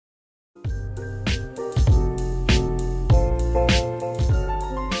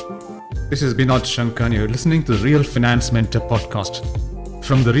This is Binod Shankar and you're listening to the Real Finance Mentor podcast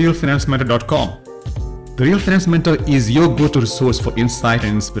from therealfinancementor.com. The Real Finance Mentor is your go-to resource for insight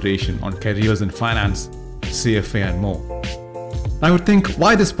and inspiration on careers in finance, CFA and more. I would think,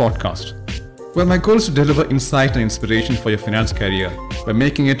 why this podcast? Well, my goal is to deliver insight and inspiration for your finance career by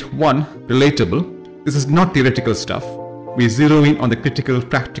making it, one, relatable. This is not theoretical stuff. We zero in on the critical,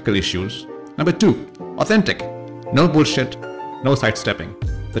 practical issues. Number two, authentic. No bullshit, no sidestepping.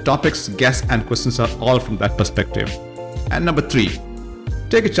 The topics, guests, and questions are all from that perspective. And number three,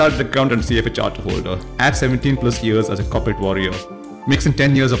 take a chartered accountant and CFA charter holder, add 17 plus years as a corporate warrior, mix in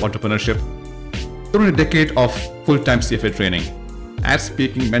 10 years of entrepreneurship, throw in a decade of full-time CFA training, add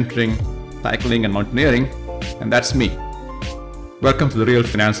speaking, mentoring, cycling, and mountaineering, and that's me. Welcome to the Real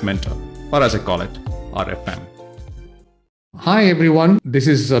Finance Mentor, or as I call it, RFM. Hi everyone, this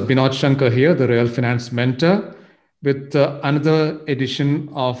is Binod Shankar here, the Real Finance Mentor, with another edition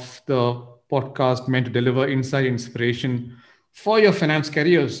of the podcast meant to deliver insight and inspiration for your finance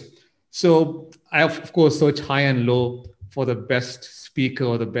careers. So I have, of course, searched high and low for the best speaker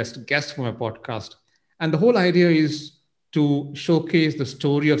or the best guest for my podcast. And the whole idea is to showcase the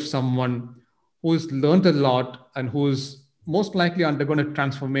story of someone who's learned a lot and who's most likely undergone a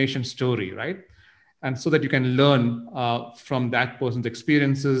transformation story, right? And so that you can learn from that person's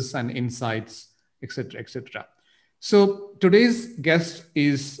experiences and insights, etc., etc. So today's guest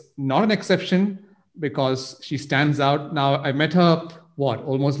is not an exception because she stands out. Now, I met her,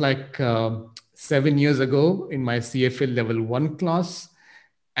 almost like 7 years ago in my CFA level 1 class.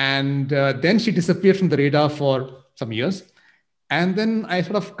 And then she disappeared from the radar for some years. And then I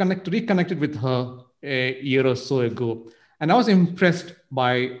sort of reconnected with her a year or so ago. And I was impressed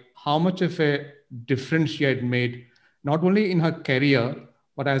by how much of a difference she had made, not only in her career,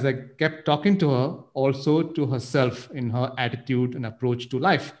 but as I kept talking to her, also to herself in her attitude and approach to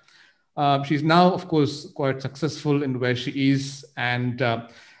life. She's now, of course, quite successful in where she is. And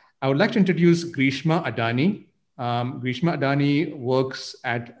I would like to introduce Grishma Adani. Grishma Adani works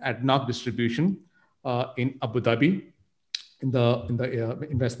at Adani Distribution in Abu Dhabi in the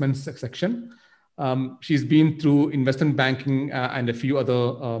investments section. She's been through investment banking and a few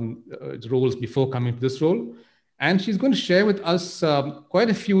other roles before coming to this role. And she's going to share with us quite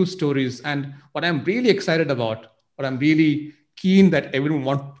a few stories. And what I'm really excited about, what I'm really keen that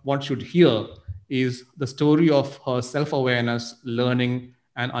everyone should hear is the story of her self-awareness, learning,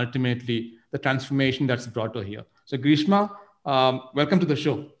 and ultimately the transformation that's brought her here. So Grishma, welcome to the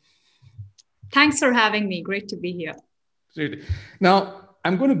show. Thanks for having me. Great to be here. Great. Now,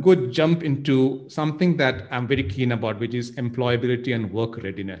 I'm going to jump into something that I'm very keen about, which is employability and work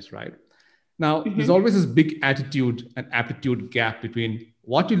readiness, right? Now, there's always this big attitude and aptitude gap between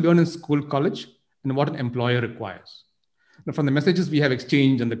what you learn in school, college, and what an employer requires. Now, from the messages we have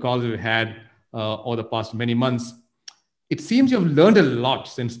exchanged and the calls we've had over the past many months, it seems you've learned a lot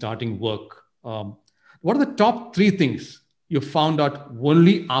since starting work. What are the top 3 things you found out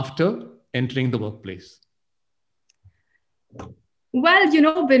only after entering the workplace? Well,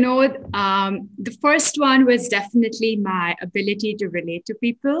 Binod, the first one was definitely my ability to relate to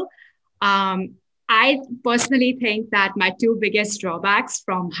people. I personally think that my 2 biggest drawbacks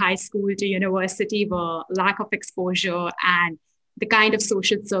from high school to university were lack of exposure and the kind of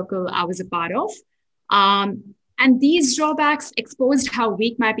social circle I was a part of. And these drawbacks exposed how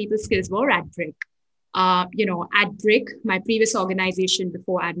weak my people skills were at BRIC. At BRIC, my previous organization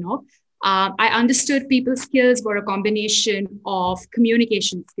before ADNOC, I understood people skills were a combination of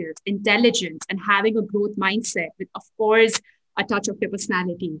communication skills, intelligence, and having a growth mindset with, of course, a touch of your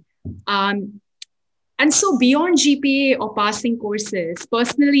personality. And so beyond GPA or passing courses,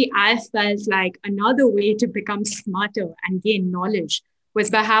 personally, I felt like another way to become smarter and gain knowledge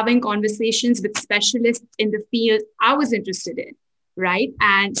was by having conversations with specialists in the field I was interested in, right?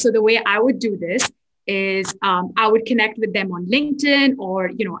 And so the way I would do this is I would connect with them on LinkedIn,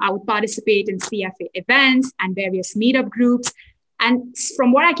 or, I would participate in CFA events and various meetup groups. And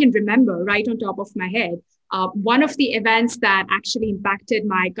from what I can remember, right on top of my head, one of the events that actually impacted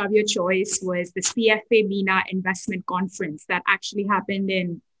my career choice was the CFA MENA Investment Conference that actually happened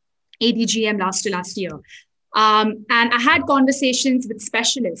in ADGM last year. And I had conversations with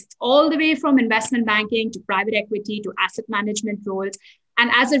specialists all the way from investment banking to private equity to asset management roles.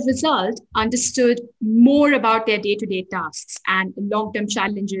 And as a result, understood more about their day-to-day tasks and long-term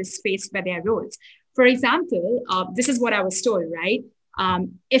challenges faced by their roles. For example, this is what I was told, right?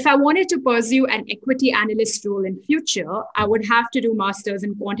 If I wanted to pursue an equity analyst role in future, I would have to do masters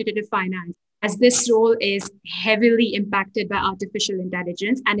in quantitative finance, as this role is heavily impacted by artificial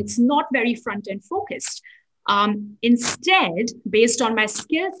intelligence and it's not very front-end focused. Instead, based on my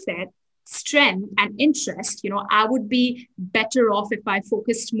skill set, strength and interest, I would be better off if I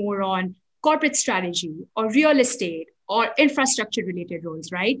focused more on corporate strategy or real estate or infrastructure related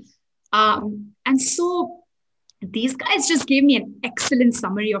roles, right? And so these guys just gave me an excellent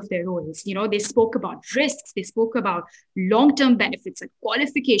summary of their roles. They spoke about risks, they spoke about long-term benefits and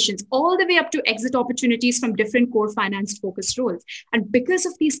qualifications, all the way up to exit opportunities from different core finance focused roles. And because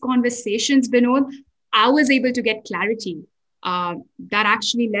of these conversations, Vinod, I was able to get clarity that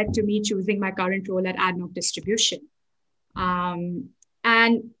actually led to me choosing my current role at ADNOC Distribution.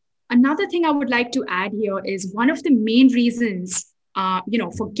 And another thing I would like to add here is one of the main reasons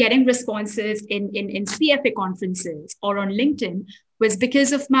for getting responses in CFA conferences or on LinkedIn was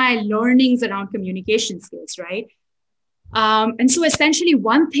because of my learnings around communication skills, right? And so essentially,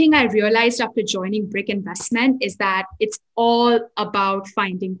 one thing I realized after joining Brick Investment is that it's all about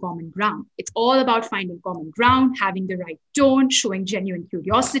finding common ground. It's all about finding common ground, having the right tone, showing genuine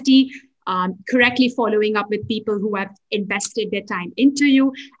curiosity, correctly following up with people who have invested their time into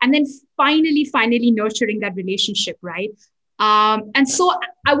you, and then finally nurturing that relationship, right? And so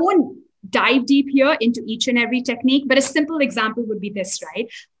I won't dive deep here into each and every technique, but a simple example would be this, right?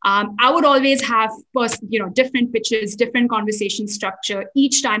 I would always have, different pitches, different conversation structure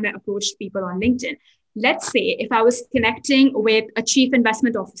each time I approached people on LinkedIn. Let's say if I was connecting with a chief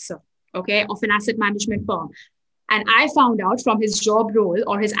investment officer, okay, of an asset management firm, and I found out from his job role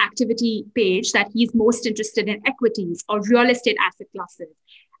or his activity page that he's most interested in equities or real estate asset classes,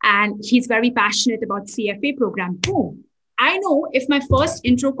 and he's very passionate about CFA program. Boom. I know if my first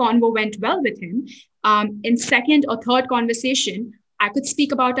intro convo went well with him, in second or third conversation, I could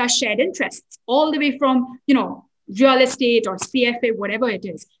speak about our shared interests all the way from, real estate or CFA, whatever it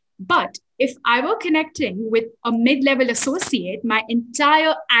is. But if I were connecting with a mid-level associate, my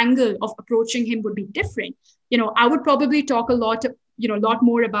entire angle of approaching him would be different. I would probably talk a lot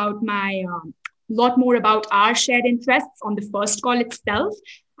more about lot more about our shared interests on the first call itself,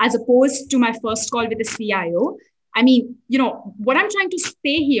 as opposed to my first call with the CIO. I mean, what I'm trying to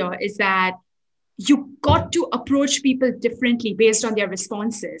say here is that you got to approach people differently based on their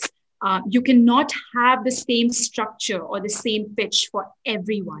responses. You cannot have the same structure or the same pitch for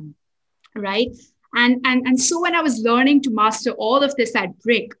everyone, right? And so when I was learning to master all of this at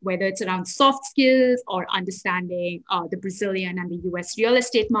Brick, whether it's around soft skills or understanding the Brazilian and the US real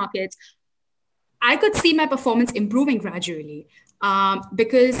estate markets, I could see my performance improving gradually.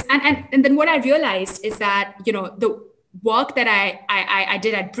 Because and then what I realized is that the work that I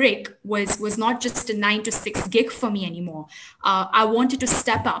did at Brick was not just a 9 to 6 gig for me anymore. I wanted to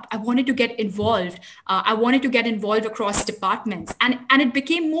step up. I wanted to get involved. I wanted to get involved across departments, and it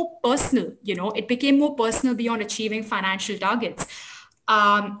became more personal. It became more personal beyond achieving financial targets.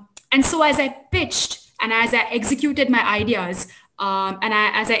 And so as I pitched and as I executed my ideas,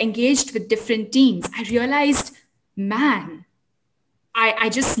 as I engaged with different teams, I realized, man, I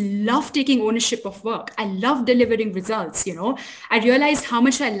just love taking ownership of work. I love delivering results. I realized how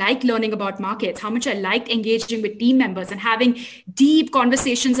much I like learning about markets, how much I liked engaging with team members and having deep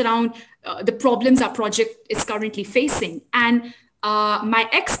conversations around the problems our project is currently facing. And my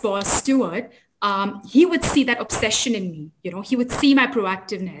ex-boss, Stuart, he would see that obsession in me. He would see my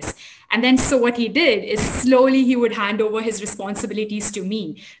proactiveness. And then so what he did is slowly he would hand over his responsibilities to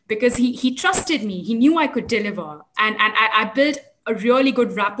me because he trusted me. He knew I could deliver. And I built a really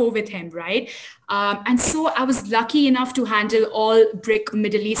good rapport with him, right? And so I was lucky enough to handle all Brick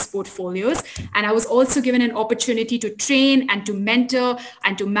Middle East portfolios. And I was also given an opportunity to train and to mentor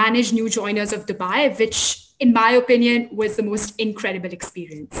and to manage new joiners of Dubai, which in my opinion was the most incredible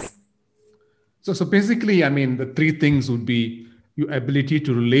experience. So basically, I mean, the three things would be your ability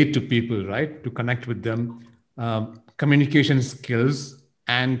to relate to people, right? To connect with them, communication skills,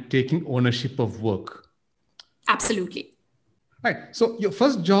 and taking ownership of work. Absolutely. Right. So your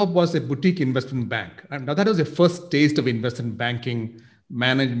first job was a boutique investment bank. And now that was your first taste of investment banking,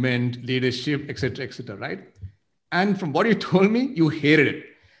 management, leadership, etc., right? And from what you told me, you hated it.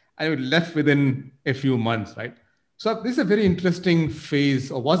 And you left within a few months, right? So this is a very interesting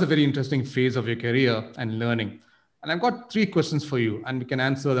phase, or was a very interesting phase of your career and learning. And I've got 3 questions for you, and we can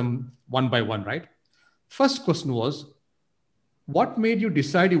answer them one by one, right? First question was, what made you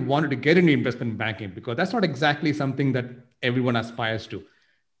decide you wanted to get into investment banking? Because that's not exactly something that everyone aspires to.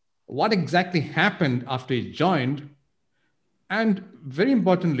 What exactly happened after you joined? And very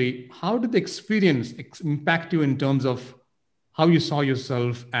importantly, how did the experience impact you in terms of how you saw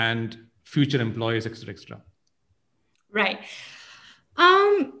yourself and future employees, etc.? Right.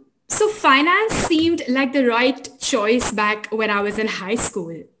 So finance seemed like the right choice back when I was in high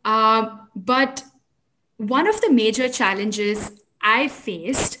school. But one of the major challenges I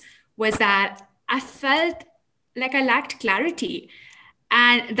faced was that I felt like I lacked clarity.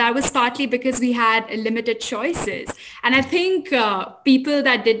 And that was partly because we had limited choices. And I think people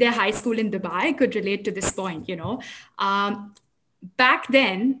that did their high school in Dubai could relate to this point, Back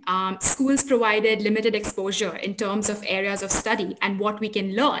then, schools provided limited exposure in terms of areas of study and what we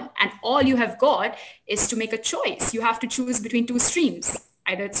can learn. And all you have got is to make a choice. You have to choose between two streams.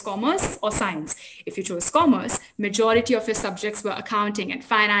 Either it's commerce or science. If you chose commerce, majority of your subjects were accounting and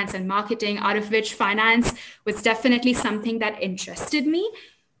finance and marketing, out of which finance was definitely something that interested me.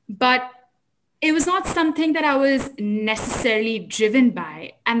 But it was not something that I was necessarily driven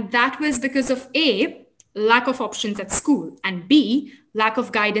by. And that was because of A, lack of options at school, and B, lack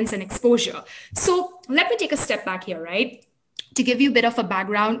of guidance and exposure. So let me take a step back here, right? To give you a bit of a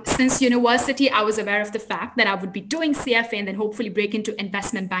background, since university, I was aware of the fact that I would be doing CFA and then hopefully break into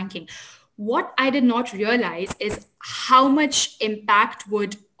investment banking. What I did not realize is how much impact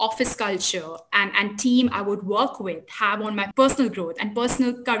would office culture and team I would work with have on my personal growth and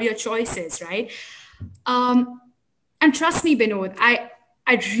personal career choices, right? Um, and trust me, Binod, I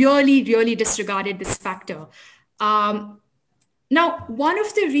really, really disregarded this factor. Um, Now, one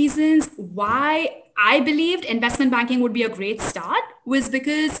of the reasons why I believed investment banking would be a great start was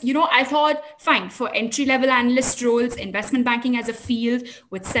because, I thought, fine, for entry level analyst roles, investment banking as a field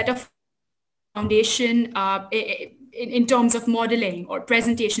would set a foundation in terms of modeling or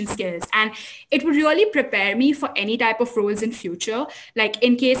presentation skills, and it would really prepare me for any type of roles in future, like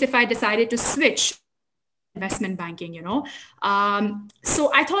in case if I decided to switch investment banking. So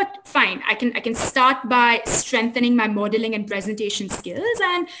I thought, fine, I can start by strengthening my modeling and presentation skills,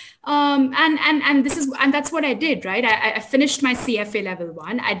 and this is and that's what I did, right? I finished my CFA level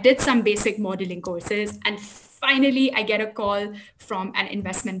 1. I did some basic modeling courses, and finally I get a call from an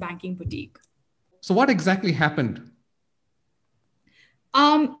investment banking boutique. So, what exactly happened?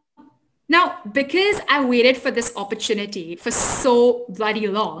 Um, Now, because I waited for this opportunity for so bloody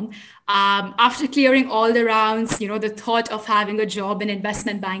long, after clearing all the rounds, the thought of having a job in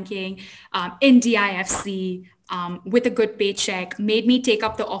investment banking, in DIFC, with a good paycheck made me take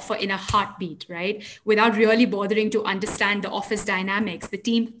up the offer in a heartbeat, right? Without really bothering to understand the office dynamics, the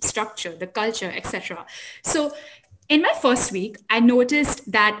team structure, the culture, etc. So, in my first week, I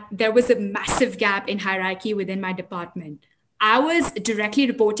noticed that there was a massive gap in hierarchy within my department. I was directly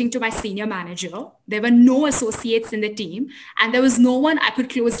reporting to my senior manager. There were no associates in the team, and there was no one I could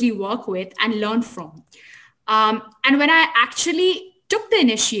closely work with and learn from. And when I actually took the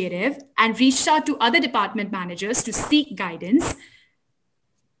initiative and reached out to other department managers to seek guidance,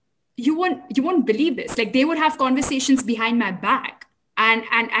 you won't believe this. Like, they would have conversations behind my back.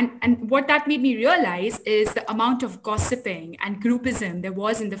 And what that made me realize is the amount of gossiping and groupism there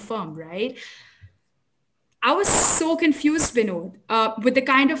was in the firm, right? I was so confused, Vinod, with the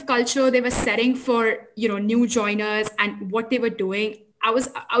kind of culture they were setting for new joiners and what they were doing. I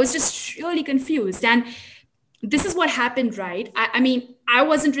was just really confused, and this is what happened, right? I mean, I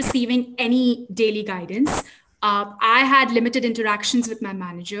wasn't receiving any daily guidance. I had limited interactions with my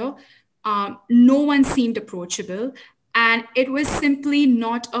manager. No one seemed approachable, and it was simply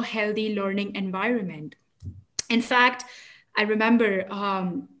not a healthy learning environment. In fact, I remember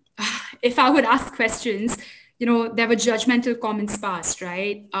if I would ask questions, there were judgmental comments passed,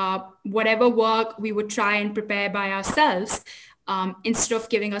 right? Whatever work we would try and prepare by ourselves, instead of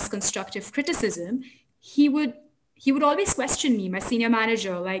giving us constructive criticism, he would he would always question me, my senior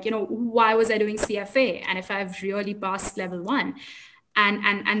manager, like, why was I doing CFA? And if I've really passed level 1,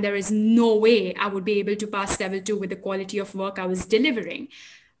 and there is no way I would be able to pass level 2 with the quality of work I was delivering.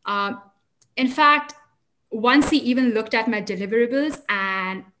 Uh, in fact, once he even looked at my deliverables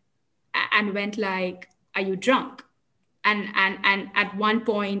and went like, "Are you drunk?" And at one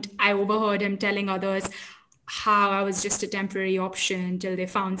point, I overheard him telling others how I was just a temporary option till they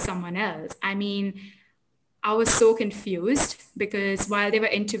found someone else. I mean, I was so confused because while they were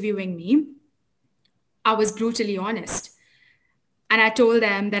interviewing me, I was brutally honest. And I told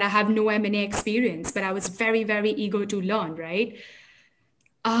them that I have no M&A experience, but I was very, very eager to learn, right?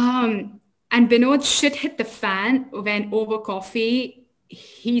 And Binod, shit hit the fan when over coffee,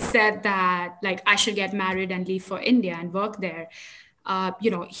 he said that like I should get married and leave for India and work there.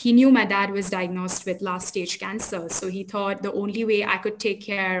 He knew my dad was diagnosed with last stage cancer. So he thought the only way I could take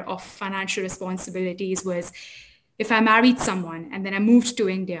care of financial responsibilities was if I married someone and then I moved to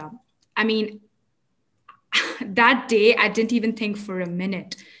India. I mean, that day I didn't even think for a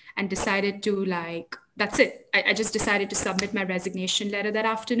minute and decided to like, that's it. I just decided to submit my resignation letter that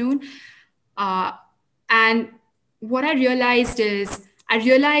afternoon. Uh, and what I realized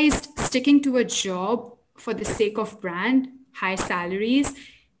sticking to a job for the sake of brand, high salaries,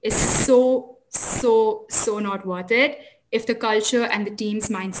 is so not worth it if the culture and the team's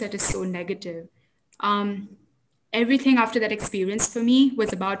mindset is so negative. Um, Everything after that experience for me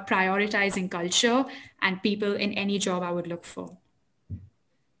was about prioritizing culture and people in any job I would look for.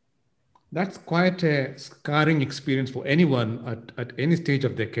 That's quite a scarring experience for anyone at any stage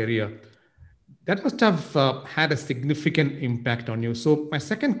of their career. That must have had a significant impact on you. So, my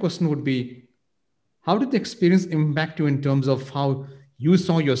second question would be, how did the experience impact you in terms of how you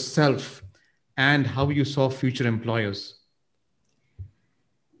saw yourself and how you saw future employers?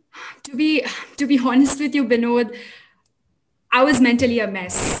 To be to be honest with you, Binod, I was mentally a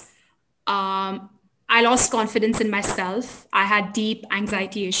mess. Um, I lost confidence in myself. I had deep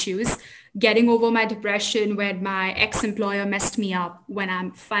anxiety issues. Getting over my depression when my ex employer messed me up, when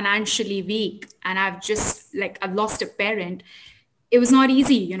I'm financially weak and I've lost a parent. It was not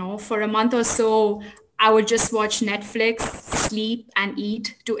easy, For a month or so, I would just watch Netflix, sleep, and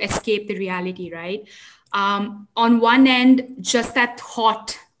eat to escape the reality, right? On one end, just that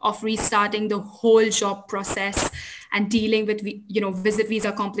thought of restarting the whole job process and dealing with visit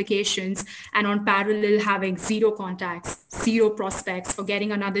visa complications, and on parallel having zero contacts, zero prospects for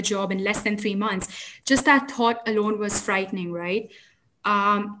getting another job in less than 3 months, just that thought alone was frightening, right?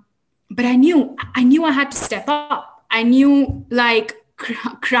 um, but I knew I had to step up. I knew like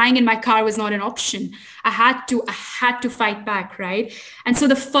crying in my car was not an option. I had to fight back, right? And so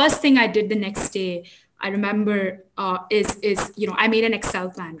the first thing I did the next day, I remember, is I made an Excel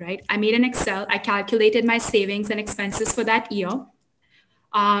plan, right? I made an Excel. I calculated my savings and expenses for that year.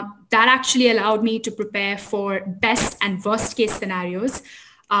 That actually allowed me to prepare for best and worst case scenarios.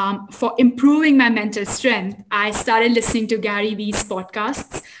 For improving my mental strength, I started listening to Gary Vee's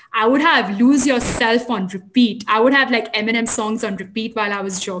podcasts. I would have Lose Yourself on repeat. I would have like Eminem songs on repeat while I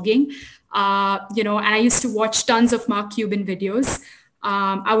was jogging. And I used to watch tons of Mark Cuban videos.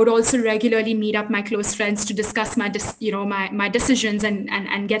 I would also regularly meet up my close friends to discuss my decisions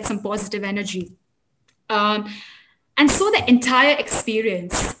and get some positive energy. Um, and so the entire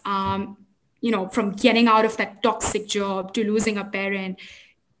experience, from getting out of that toxic job to losing a parent,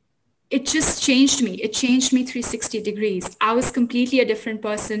 it just changed me. It changed me 360 degrees. I was completely a different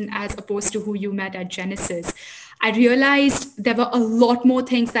person as opposed to who you met at Genesis. I realized there were a lot more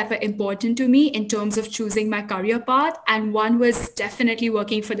things that were important to me in terms of choosing my career path. And one was definitely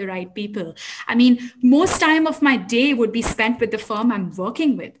working for the right people. I mean, most time of my day would be spent with the firm I'm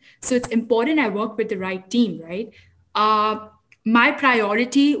working with. So it's important I work with the right team, right? Uh, my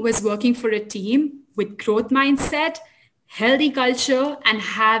priority was working for a team with growth mindset, healthy culture, and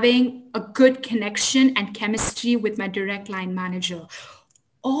having a good connection and chemistry with my direct line manager.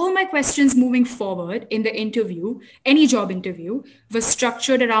 All my questions moving forward in the interview, any job interview, was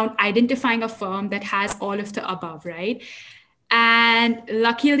structured around identifying a firm that has all of the above, right? And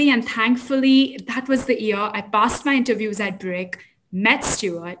luckily and thankfully, that was the year I passed my interviews at Brick, met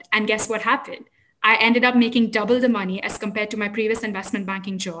Stuart, and guess what happened? I ended up making double the money as compared to my previous investment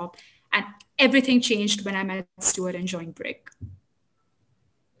banking job. And everything changed when I met Stuart and joined Brick.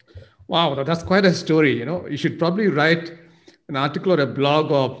 Wow, that's quite a story. You should probably write an article or a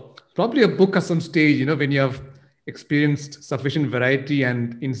blog or probably a book at some stage, when you have experienced sufficient variety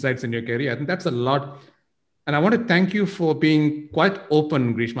and insights in your career. I think that's a lot. And I want to thank you for being quite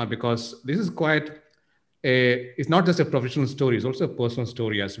open, Grishma, because this is it's not just a professional story, it's also a personal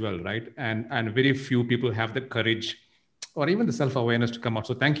story as well, right? And very few people have the courage or even the self-awareness to come out.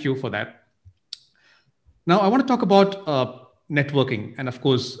 So thank you for that. Now, I want to talk about networking. And of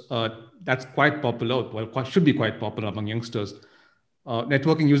course, that's quite popular, well, should be quite popular among youngsters.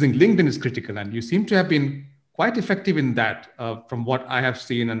 Networking using LinkedIn is critical. And you seem to have been quite effective in that from what I have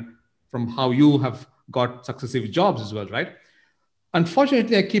seen and from how you have got successive jobs as well, right?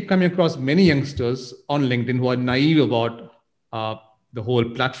 Unfortunately, I keep coming across many youngsters on LinkedIn who are naive about uh, the whole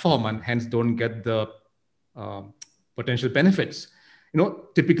platform and hence don't get the um potential benefits.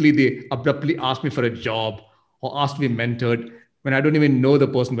 Typically they abruptly ask me for a job or ask to be mentored when I don't even know the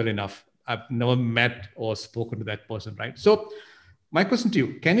person well enough. I've never met or spoken to that person, right? So, my question to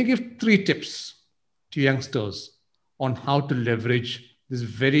you: can you give 3 tips to youngsters on how to leverage this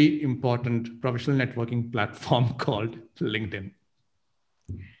very important professional networking platform called LinkedIn?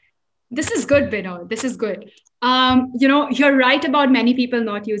 This is good, Bino. This is good. You're right about many people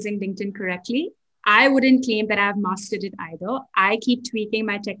not using LinkedIn correctly. I wouldn't claim that I've mastered it either. I keep tweaking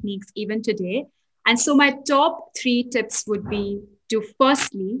my techniques even today. And so my top 3 tips would be to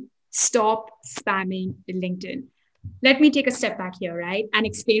firstly stop spamming LinkedIn. Let me take a step back here, right? And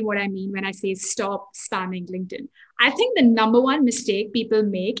explain what I mean when I say stop spamming LinkedIn. I think the number one mistake people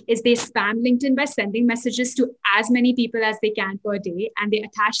make is they spam LinkedIn by sending messages to as many people as they can per day, and they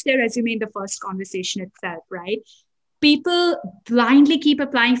attach their resume in the first conversation itself, right? People blindly keep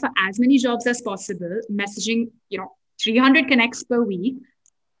applying for as many jobs as possible, messaging, 300 connects per week.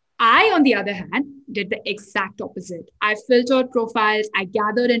 I, on the other hand, did the exact opposite. I filtered profiles, I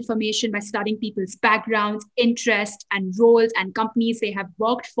gathered information by studying people's backgrounds, interests, and roles and companies they have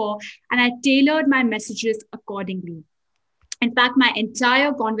worked for, and I tailored my messages accordingly. In fact, my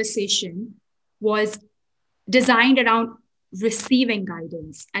entire conversation was designed around receiving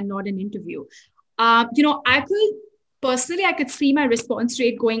guidance and not an interview. I could see my response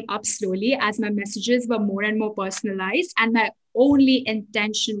rate going up slowly as my messages were more and more personalized, and my only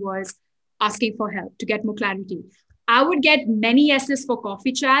intention was asking for help to get more clarity. I would get many yeses for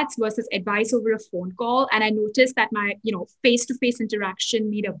coffee chats versus advice over a phone call, and I noticed that my face-to-face interaction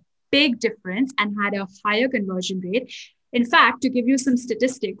made a big difference and had a higher conversion rate. In fact, to give you some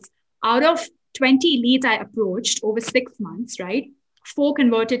statistics, out of 20 leads I approached over 6 months, right? Four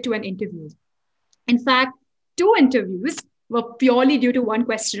converted to an interview. In fact, two interviews were purely due to one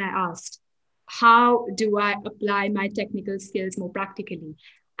question I asked: how do I apply my technical skills more practically?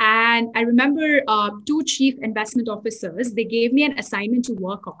 And I remember two chief investment officers, they gave me an assignment to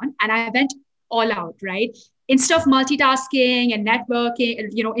work on, and I went all out, right? Instead of multitasking and networking,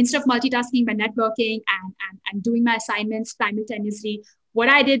 instead of multitasking by networking and doing my assignments simultaneously, what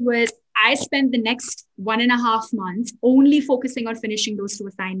I did was I spent the next 1.5 months only focusing on finishing those two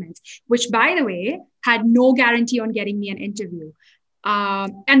assignments, which, by the way, had no guarantee on getting me an interview.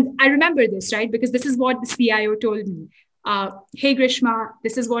 And I remember this, right? Because this is what the CIO told me. Hey, Grishma,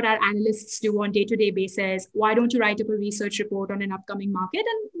 this is what our analysts do on day-to-day basis. Why don't you write up a research report on an upcoming market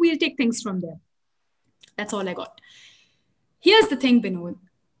and we'll take things from there? That's all I got. Here's the thing, Binod.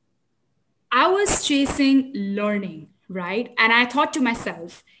 I was chasing learning, right? And I thought to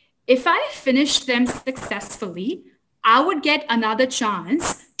myself, if I finished them successfully, I would get another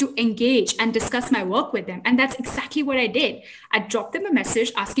chance to engage and discuss my work with them. And that's exactly what I did. I dropped them a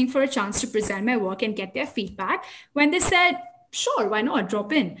message asking for a chance to present my work and get their feedback. When they said, sure, why not,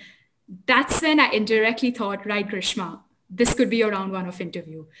 drop in? That's when I indirectly thought, right, Grishma, this could be your round one of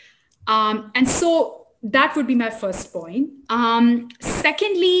interview. And so that would be my first point.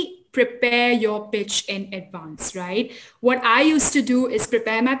 Secondly, prepare your pitch in advance, right? What I used to do is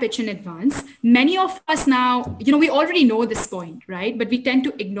prepare my pitch in advance. Many of us now, we already know this point, right? But we tend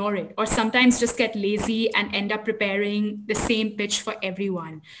to ignore it or sometimes just get lazy and end up preparing the same pitch for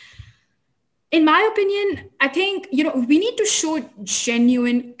everyone. In my opinion, I think, we need to show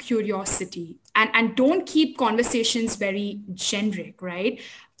genuine curiosity and don't keep conversations very generic, right?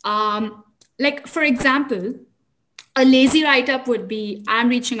 Like, for example, a lazy write-up would be, I'm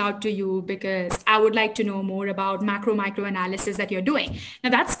reaching out to you because I would like to know more about micro analysis that you're doing. Now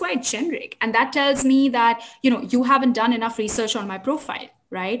that's quite generic. And that tells me that, you haven't done enough research on my profile,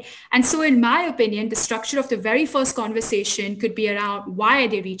 right? And so in my opinion, the structure of the very first conversation could be around why are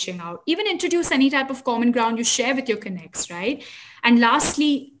they reaching out? Even introduce any type of common ground you share with your connects, right? And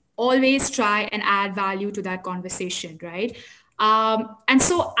lastly, always try and add value to that conversation, right? And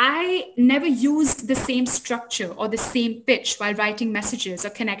so I never used the same structure or the same pitch while writing messages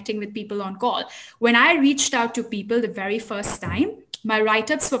or connecting with people on call. When I reached out to people the very first time, my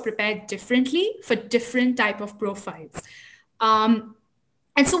write-ups were prepared differently for different type of profiles. And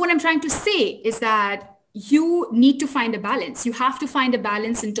so what I'm trying to say is that you need to find a balance. You have to find a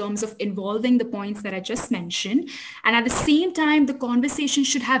balance in terms of involving the points that I just mentioned. And at the same time, the conversation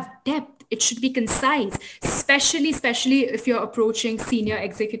should have depth. It should be concise, especially if you're approaching senior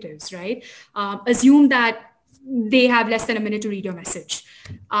executives, right? Assume that they have less than a minute to read your message.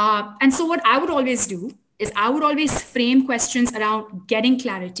 And so what I would always do is I would always frame questions around getting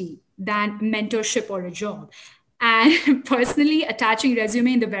clarity than mentorship or a job. And personally, attaching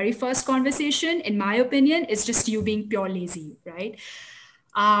resume in the very first conversation, in my opinion, is just you being pure lazy, right?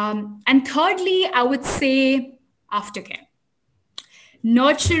 And thirdly, I would say aftercare.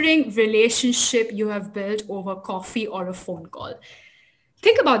 Nurturing relationship you have built over coffee or a phone call.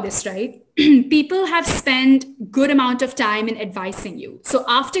 Think about this, right? People have spent good amount of time in advising you. So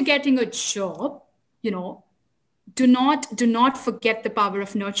after getting a job, do not forget the power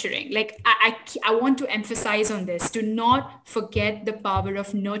of nurturing. Like I want to emphasize on this. Do not forget the power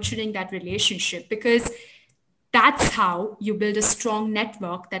of nurturing that relationship, because that's how you build a strong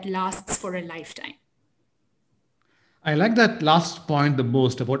network that lasts for a lifetime. I like that last point the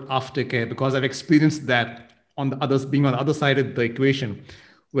most about aftercare, because I've experienced that on the others, being on the other side of the equation,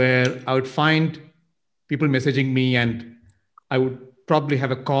 where I would find people messaging me, and I would probably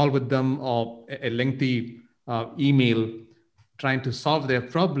have a call with them or a lengthy email trying to solve their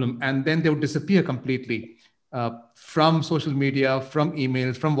problem, and then they would disappear completely from social media, from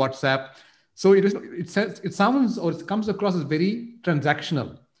emails, from WhatsApp. So it sounds or it comes across as very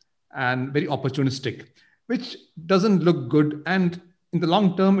transactional and very opportunistic, which doesn't look good. And in the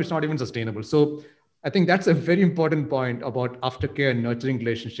long term, it's not even sustainable. So I think that's a very important point about aftercare and nurturing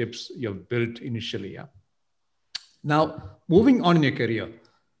relationships you've built initially. Yeah. Now, moving on in your career,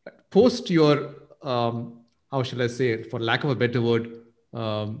 post your, how shall I say it, for lack of a better word,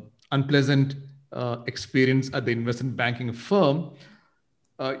 unpleasant experience at the investment banking firm,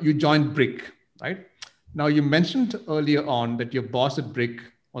 you joined Brick, right? Now, you mentioned earlier on that your boss at Brick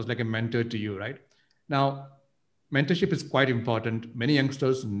was like a mentor to you, right? Now, mentorship is quite important. Many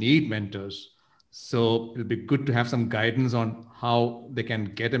youngsters need mentors. So it'll be good to have some guidance on how they can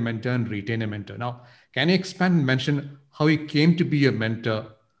get a mentor and retain a mentor. Now, can you expand and mention how you came to be a mentor,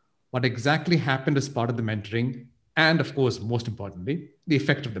 what exactly happened as part of the mentoring, and of course, most importantly, the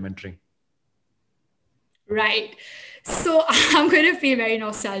effect of the mentoring? Right. So I'm going to feel very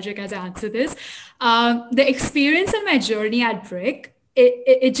nostalgic as I answer this. The experience of my journey at Brick,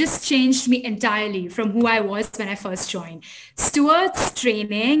 it just changed me entirely from who I was when I first joined. Stuart's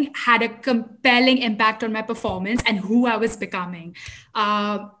training had a compelling impact on my performance and who I was becoming.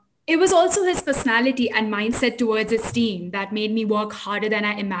 It was also his personality and mindset towards his team that made me work harder than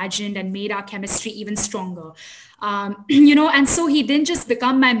I imagined and made our chemistry even stronger. And so he didn't just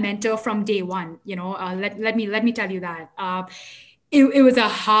become my mentor from day one. Let me tell you that. It was a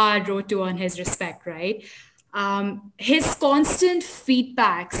hard road to earn his respect, right? His constant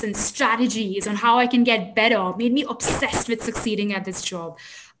feedbacks and strategies on how I can get better made me obsessed with succeeding at this job.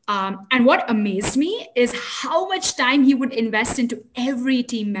 And what amazed me is how much time he would invest into every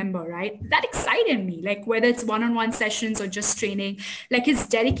team member, right? That excited me, like whether it's one on one sessions or just training, like his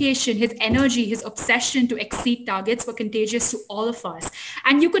dedication, his energy, his obsession to exceed targets were contagious to all of us.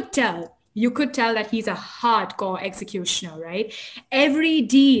 And you could tell that he's a hardcore executioner, right? Every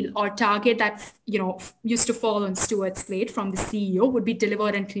deal or target that used to fall on Stuart's plate from the CEO would be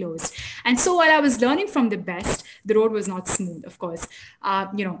delivered and closed. And so while I was learning from the best, the road was not smooth, of course. I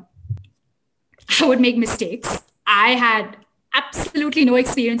would make mistakes. I had absolutely no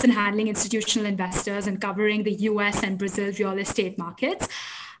experience in handling institutional investors and covering the US and Brazil real estate markets.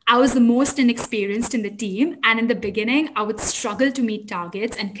 I was the most inexperienced in the team. And in the beginning, I would struggle to meet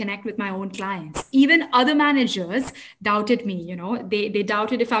targets and connect with my own clients. Even other managers doubted me, they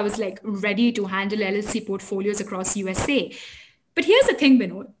doubted if I was like ready to handle LLC portfolios across USA. But here's the thing,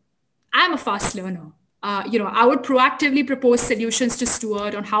 Vinod. I'm a fast learner. I would proactively propose solutions to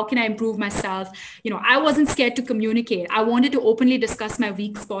Stuart on how can I improve myself. I wasn't scared to communicate. I wanted to openly discuss my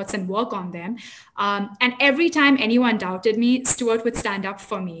weak spots and work on them. And every time anyone doubted me, Stuart would stand up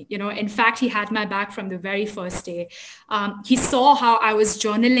for me. In fact, he had my back from the very first day. He saw how I was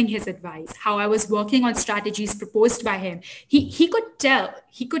journaling his advice, how I was working on strategies proposed by him. He could tell.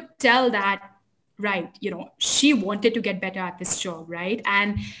 He could tell that, right, she wanted to get better at this job, right?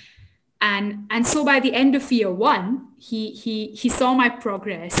 And so by the end of year one, he saw my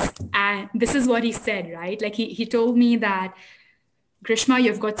progress, and this is what he said, right? Like he told me that, Grishma,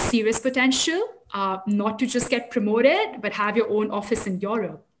 you've got serious potential, not to just get promoted, but have your own office in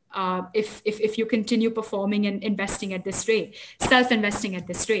Europe. If you continue performing and investing at this rate, self-investing at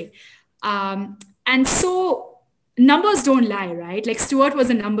this rate. And so numbers don't lie, right? Like Stuart was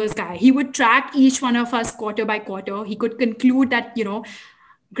a numbers guy. He would track each one of us quarter by quarter. He could conclude that,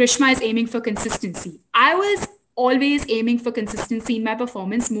 Grishma is aiming for consistency. I was always aiming for consistency in my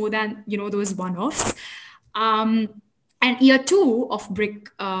performance more than, those one-offs. And year two of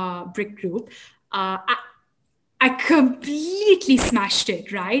Brick Group, I completely smashed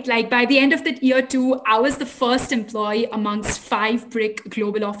it, right? Like by the end of the year two, I was the first employee amongst 5 Brick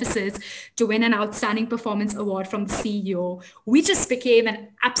global offices to win an outstanding performance award from the CEO. We just became an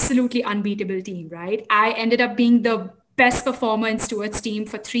absolutely unbeatable team, right? I ended up being the best performer in Stuart's team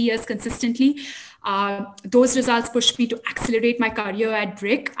for 3 years consistently. Those results pushed me to accelerate my career at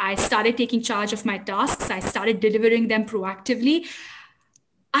Brick. I started taking charge of my tasks. I started delivering them proactively.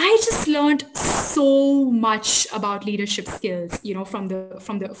 I just learned so much about leadership skills, from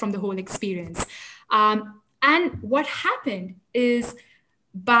the whole experience. And what happened is,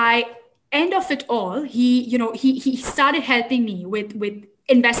 by end of it all, he started helping me with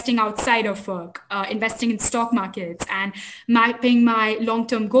investing outside of work, investing in stock markets, and mapping my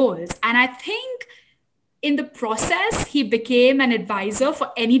long-term goals. And I think in the process, he became an advisor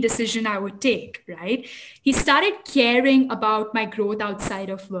for any decision I would take, right? He started caring about my growth outside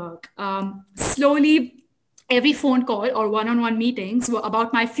of work. Slowly, every phone call or one-on-one meetings were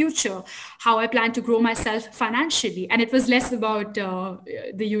about my future, how I plan to grow myself financially, and it was less about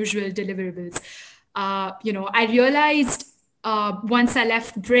the usual deliverables. I realized once I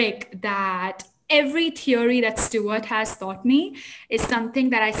left Brick that every theory that Stuart has taught me is something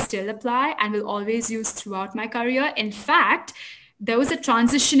that I still apply and will always use throughout my career. In fact, there was a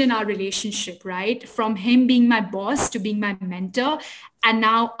transition in our relationship, right? From him being my boss to being my mentor, and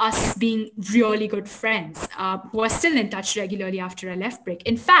now us being really good friends who are still in touch regularly after I left Brick.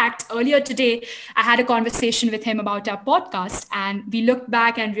 In fact, earlier today, I had a conversation with him about our podcast, and we looked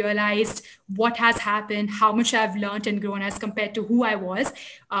back and realized what has happened, how much I've learned and grown as compared to who I was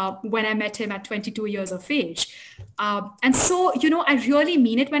when I met him at 22 years of age. And so, I really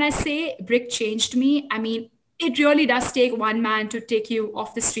mean it when I say Brick changed me. I mean, it really does take one man to take you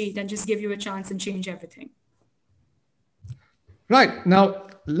off the street and just give you a chance and change everything. Right. Now,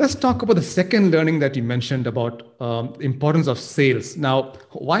 let's talk about the second learning that you mentioned about importance of sales. Now,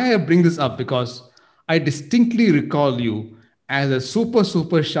 why I bring this up, because I distinctly recall you as a super,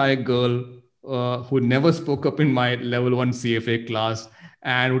 super shy girl who never spoke up in my level 1 CFA class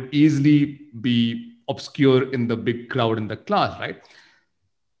and would easily be obscure in the big crowd in the class, right?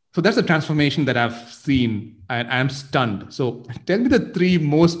 So that's a transformation that I've seen and I'm stunned. So tell me the three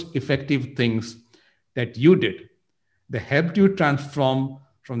most effective things that you did that helped you transform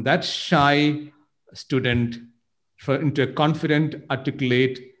from that shy student into a confident,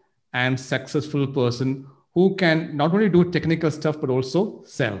 articulate, and successful person who can not only do technical stuff, but also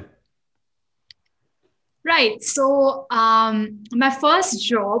sell. Right. So my first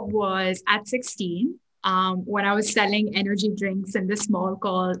job was at 16 when I was selling energy drinks in this mall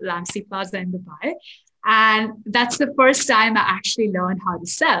called Ramsey Plaza in Dubai. And that's the first time I actually learned how to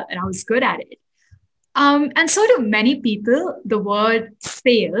sell, and I was good at it. And so to many people, the word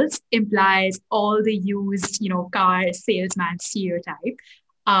sales implies all the used, car salesman stereotype.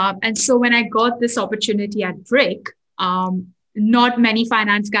 And so when I got this opportunity at Brick, not many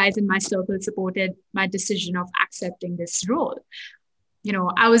finance guys in my circle supported my decision of accepting this role.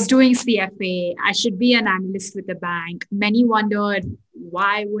 I was doing CFA. I should be an analyst with the bank. Many wondered,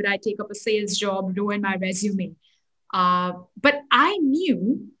 why would I take up a sales job, ruin my resume? But I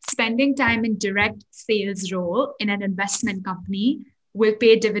knew spending time in direct sales role in an investment company will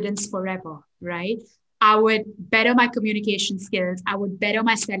pay dividends forever, right? I would better my communication skills. I would better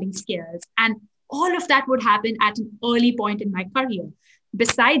my selling skills. And all of that would happen at an early point in my career.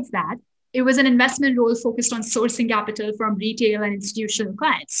 Besides that, it was an investment role focused on sourcing capital from retail and institutional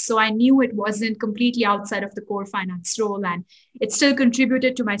clients. So I knew it wasn't completely outside of the core finance role, and it still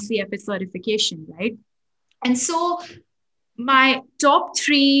contributed to my CFA certification, right? And so my top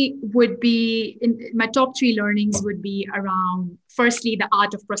three learnings would be around, firstly, the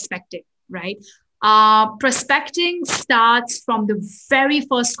art of prospecting, right? Prospecting starts from the very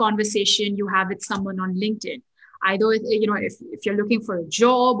first conversation you have with someone on LinkedIn. Either, if you're looking for a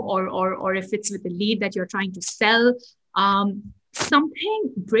job or if it's with a lead that you're trying to sell.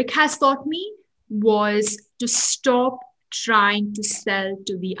 Something Brick has taught me was to stop trying to sell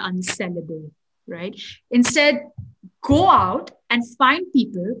to the unsellable, right? Instead, go out and find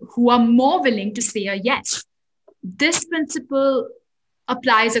people who are more willing to say a yes. This principle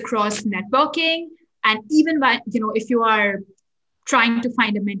applies across networking, and even when, if you are trying to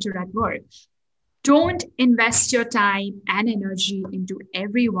find a mentor at work. Don't invest your time and energy into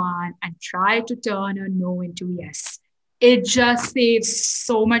everyone and try to turn a no into yes. It just saves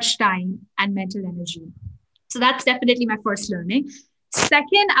so much time and mental energy. So that's definitely my first learning.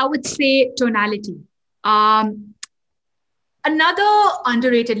 Second, I would say tonality. Another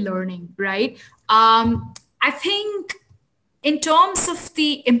underrated learning, right? I think in terms of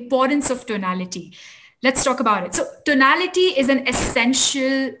the importance of tonality, let's talk about it. So tonality is an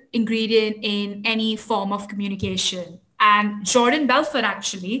essential ingredient in any form of communication. And Jordan Belfort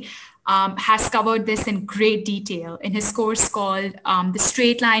actually has covered this in great detail in his course called The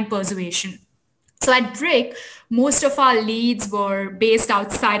Straight Line Persuasion. So at Brick, most of our leads were based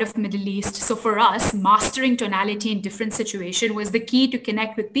outside of Middle East. So for us, mastering tonality in different situations was the key to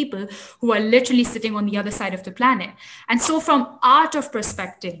connect with people who are literally sitting on the other side of the planet. And so from art of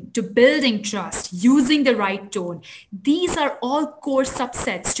prospecting to building trust, using the right tone, these are all core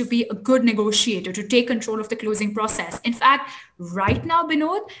subsets to be a good negotiator, to take control of the closing process. In fact, right now,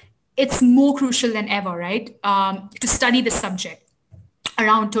 Binod, it's more crucial than ever, right? To study the subject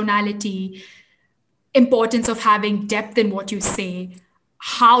around tonality, importance of having depth in what you say,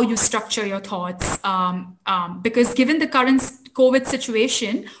 how you structure your thoughts. Because given the current COVID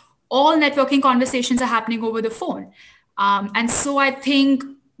situation, all networking conversations are happening over the phone. And so I think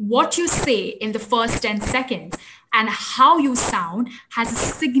what you say in the first 10 seconds and how you sound has a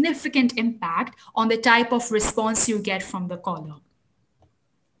significant impact on the type of response you get from the caller.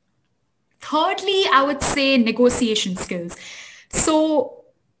 Thirdly, I would say negotiation skills. So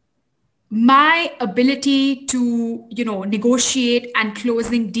my ability to, negotiate and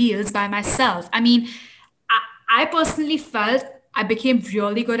closing deals by myself. I mean, I personally felt I became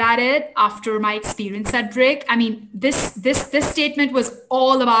really good at it after my experience at Brick. I mean, this statement was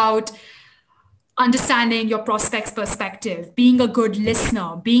all about understanding your prospect's perspective, being a good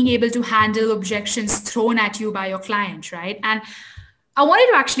listener, being able to handle objections thrown at you by your client, right? And I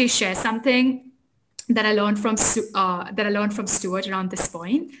wanted to actually share something that I learned from Stuart around this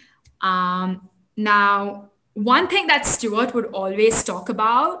point. Now, one thing that Stuart would always talk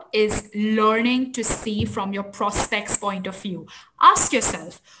about is learning to see from your prospect's point of view. Ask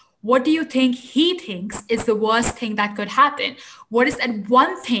yourself, what do you think he thinks is the worst thing that could happen? What is that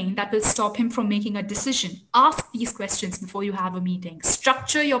one thing that will stop him from making a decision? Ask these questions before you have a meeting.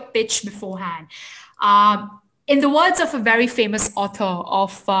 Structure your pitch beforehand. In the words of a very famous author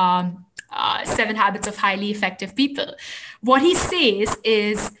of Seven Habits of Highly Effective People, what he says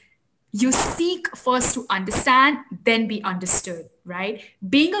is, you seek first to understand, then be understood, right?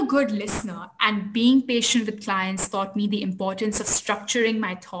 Being a good listener and being patient with clients taught me the importance of structuring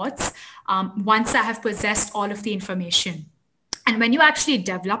my thoughts once I have possessed all of the information. And when you actually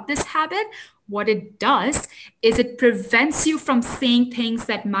develop this habit, what it does is it prevents you from saying things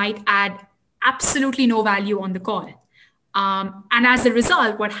that might add absolutely no value on the call. And as a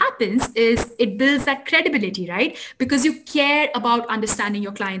result, what happens is it builds that credibility, right? Because you care about understanding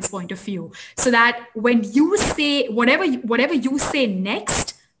your client's point of view, so that when you say whatever you say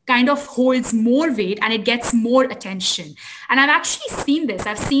next kind of holds more weight and it gets more attention. And I've actually seen this.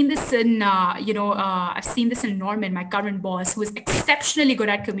 I've seen this in I've seen this in Norman, my current boss, who is exceptionally good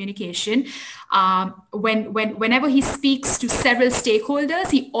at communication. Whenever he speaks to several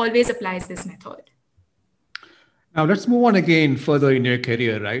stakeholders, he always applies this method. Now let's move on again further in your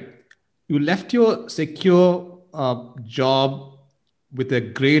career, right? You left your secure job with a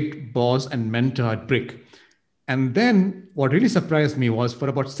great boss and mentor at Brick. And then what really surprised me was for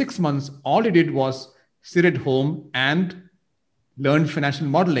about 6 months, all you did was sit at home and learn financial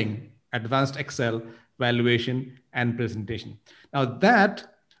modeling, advanced Excel, valuation, and presentation. Now that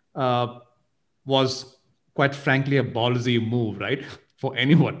was quite frankly a ballsy move, right? For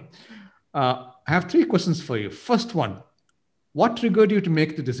anyone. I have 3 questions for you. First one, what triggered you to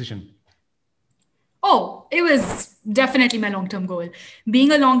make the decision? Oh, it was definitely my long-term goal.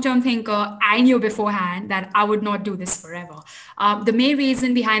 Being a long-term thinker, I knew beforehand that I would not do this forever. The main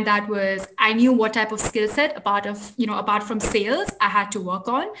reason behind that was I knew what type of skill set, apart from sales, I had to work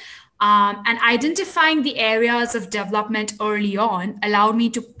on. And identifying the areas of development early on allowed me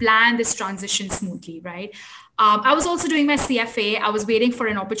to plan this transition smoothly, right? I was also doing my CFA. I was waiting for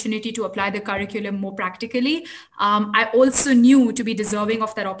an opportunity to apply the curriculum more practically. I also knew to be deserving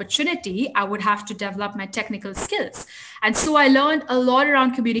of that opportunity, I would have to develop my technical skills. And so I learned a lot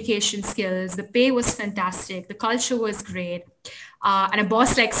around communication skills. The pay was fantastic. The culture was great. And a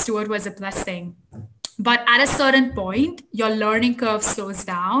boss like Stuart was a blessing. But at a certain point, your learning curve slows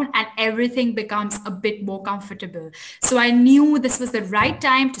down and everything becomes a bit more comfortable. So I knew this was the right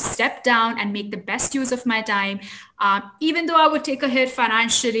time to step down and make the best use of my time, even though I would take a hit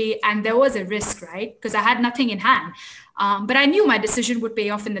financially and there was a risk, right? Because I had nothing in hand. But I knew my decision would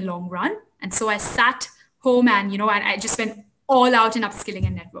pay off in the long run. And so I sat home and I just went all out in upskilling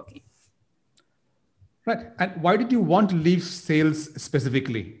and networking. Right. And why did you want to leave sales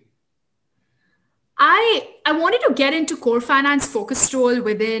specifically? I wanted to get into core finance focused role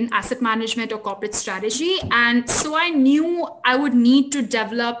within asset management or corporate strategy. And so I knew I would need to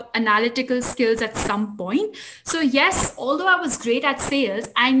develop analytical skills at some point. So yes, although I was great at sales,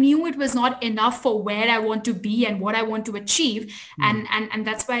 I knew it was not enough for where I want to be and what I want to achieve. And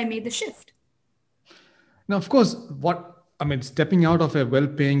that's why I made the shift. Now, of course, stepping out of a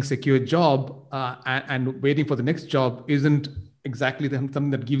well-paying, secure job and waiting for the next job isn't exactly something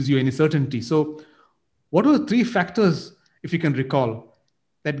that gives you any certainty. So what were the 3 factors, if you can recall,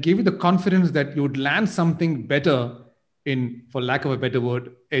 that gave you the confidence that you would land something better in, for lack of a better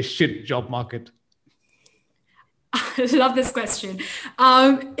word, a shit job market? I love this question.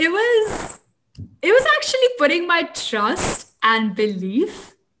 It was actually putting my trust and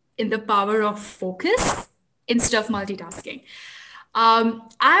belief in the power of focus instead of multitasking.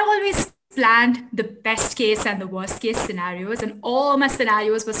 I always planned the best case and the worst case scenarios, and all my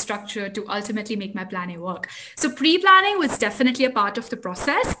scenarios were structured to ultimately make my planning work. So pre-planning was definitely a part of the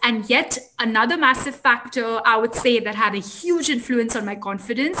process. And yet another massive factor I would say that had a huge influence on my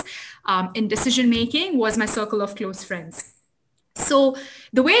confidence in decision making was my circle of close friends. So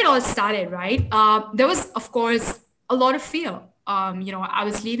the way it all started, right? There was, of course, a lot of fear. I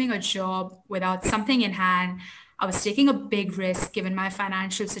was leaving a job without something in hand. I was taking a big risk given my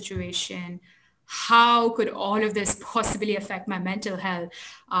financial situation. How could all of this possibly affect my mental health?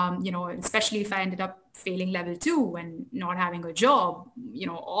 Especially if I ended up failing level two and not having a job.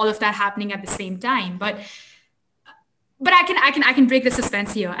 All of that happening at the same time. But I can break the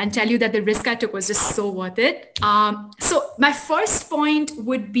suspense here and tell you that the risk I took was just so worth it. So my first point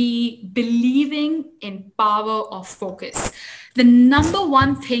would be believing in power of focus. The number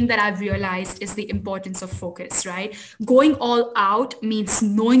one thing that I've realized is the importance of focus, right? Going all out means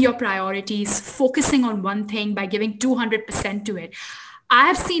knowing your priorities, focusing on one thing by giving 200% to it. I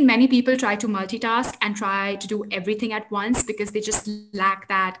have seen many people try to multitask and try to do everything at once because they just lack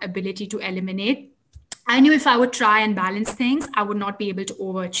that ability to eliminate. I knew if I would try and balance things, I would not be able to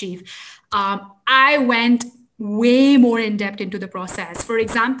overachieve. I went way more in depth into the process. For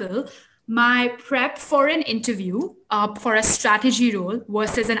example, my prep for an interview for a strategy role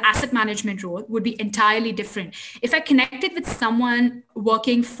versus an asset management role would be entirely different. If I connected with someone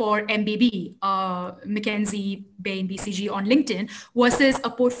working for MBB, McKenzie, Bain, BCG on LinkedIn versus a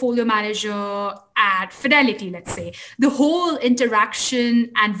portfolio manager at Fidelity, let's say, the whole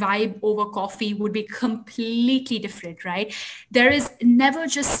interaction and vibe over coffee would be completely different, right? There is never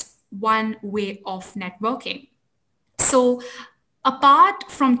just one way of networking. So, apart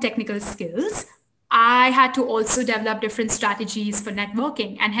from technical skills, I had to also develop different strategies for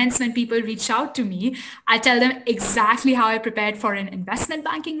networking. And hence, when people reach out to me, I tell them exactly how I prepared for an investment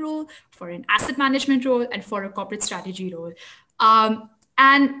banking role, for an asset management role, and for a corporate strategy role.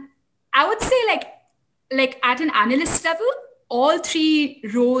 And I would say, like at an analyst level, all three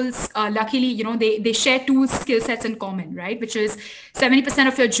roles, luckily, they share two skill sets in common, right? Which is 70%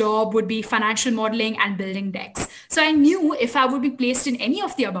 of your job would be financial modeling and building decks. So I knew if I would be placed in any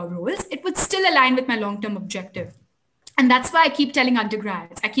of the above roles, it would still align with my long-term objective. And that's why I keep telling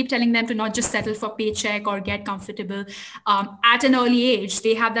undergrads, I keep telling them to not just settle for paycheck or get comfortable. At an early age,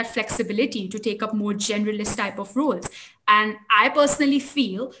 they have that flexibility to take up more generalist type of roles. And I personally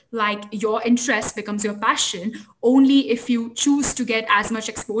feel like your interest becomes your passion only if you choose to get as much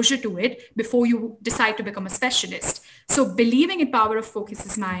exposure to it before you decide to become a specialist. So believing in power of focus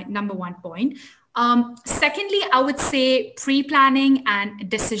is my number one point. Secondly, I would say pre-planning and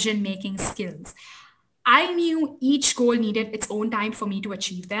decision-making skills. I knew each goal needed its own time for me to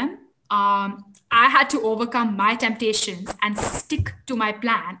achieve them. I had to overcome my temptations and stick to my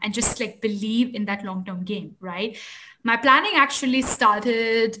plan and just like believe in that long term game, right? My planning actually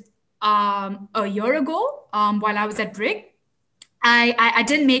started a year ago while I was at Brick. I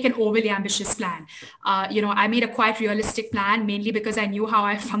didn't make an overly ambitious plan. I made a quite realistic plan mainly because I knew how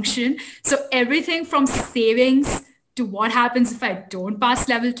I function. So everything from savings to what happens if I don't pass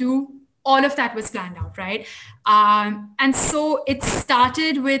level two, all of that was planned out, right? And so it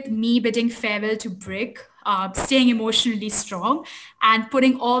started with me bidding farewell to Brick, staying emotionally strong, and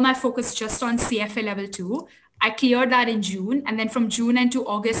putting all my focus just on CFA level two. I cleared that in June, and then from June into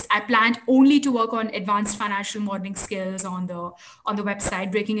August, I planned only to work on advanced financial modeling skills on the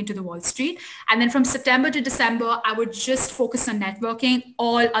website, breaking into the Wall Street. And then from September to December, I would just focus on networking.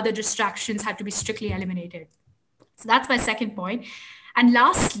 All other distractions had to be strictly eliminated. So that's my second point. And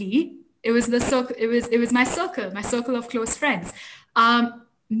lastly, it was the circle. It was my circle of close friends.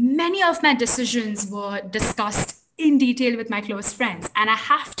 Many of my decisions were discussed in detail with my close friends, and I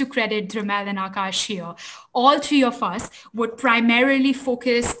have to credit Dramel and Akash here. All three of us would primarily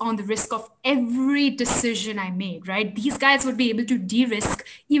focus on the risk of every decision I made. Right? These guys would be able to de-risk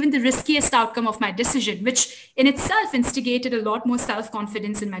even the riskiest outcome of my decision, which in itself instigated a lot more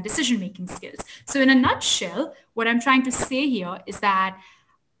self-confidence in my decision-making skills. So, in a nutshell, what I'm trying to say here is that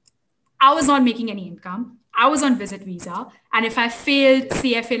I was not making any income. I was on visit visa. And if I failed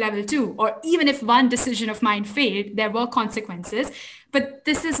CFA level two, or even if one decision of mine failed, there were consequences. But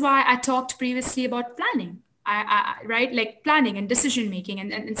this is why I talked previously about planning. Right? Like planning and decision making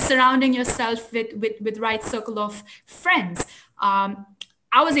and surrounding yourself with right circle of friends. I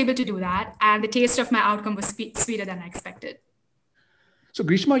was able to do that. And the taste of my outcome was sweeter than I expected. So,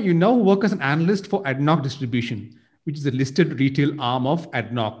 Grishma, you now work as an analyst for ADNOC Distribution, which is a listed retail arm of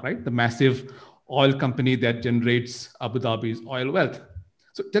ADNOC, right? The massive oil company that generates Abu Dhabi's oil wealth.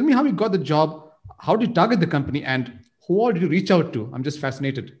 So, tell me how you got the job. How did you target the company and who all did you reach out to? I'm just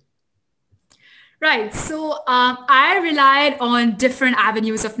fascinated. Right. So I relied on different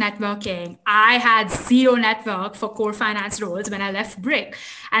avenues of networking. I had zero network for core finance roles when I left Brick.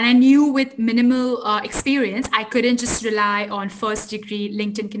 And I knew with minimal experience, I couldn't just rely on first degree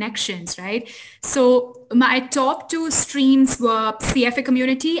LinkedIn connections, right? So my top two streams were CFA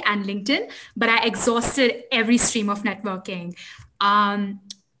community and LinkedIn, but I exhausted every stream of networking.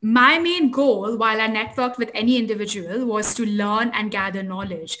 My main goal while I networked with any individual was to learn and gather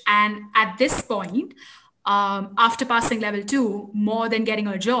knowledge. And at this point, after passing level two, more than getting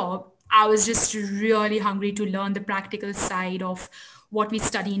a job, I was just really hungry to learn the practical side of what we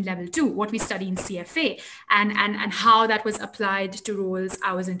study in level two, what we study in CFA, and how that was applied to roles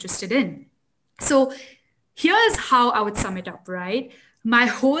I was interested in. So here's how I would sum it up, right? My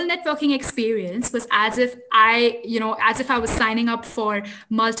whole networking experience was as if I was signing up for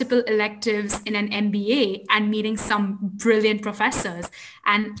multiple electives in an MBA and meeting some brilliant professors.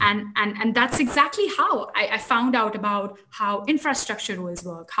 And that's exactly how I found out about how infrastructure roles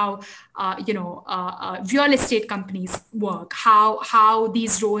work, how real estate companies work, how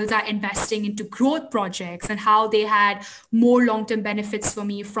these roles are investing into growth projects, and how they had more long-term benefits for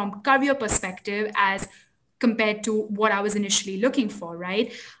me from career perspective as compared to what I was initially looking for,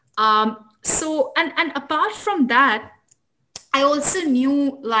 right? And apart from that, I also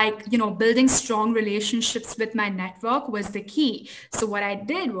knew building strong relationships with my network was the key. So what I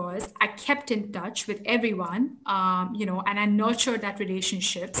did was I kept in touch with everyone, and I nurtured that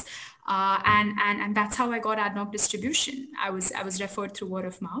relationships. And that's how I got AdNoc distribution. I was referred through word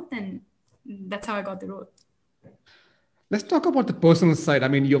of mouth, and that's how I got the role. Let's talk about the personal side. I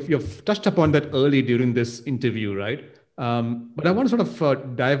mean, you've touched upon that early during this interview, right? But I want to sort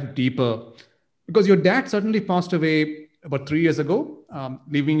of dive deeper because your dad certainly passed away about 3 years ago,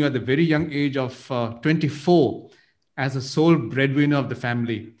 leaving you at the very young age of 24 as a sole breadwinner of the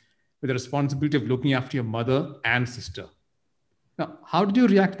family with the responsibility of looking after your mother and sister. Now, how did you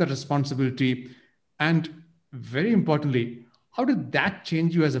react to that responsibility? And very importantly, how did that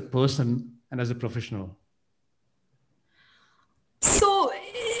change you as a person and as a professional? So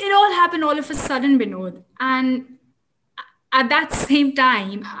it all happened all of a sudden, Vinod. And at that same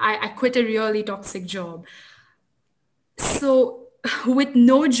time, I quit a really toxic job. So, with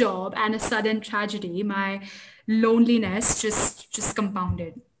no job and a sudden tragedy, my loneliness just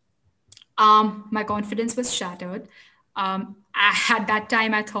compounded. My confidence was shattered. At that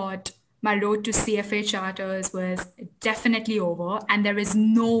time, I thought my road to CFA charters was definitely over, and there is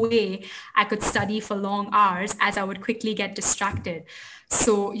no way I could study for long hours as I would quickly get distracted.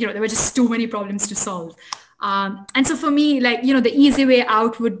 So, there were just too many problems to solve. And so for me, the easy way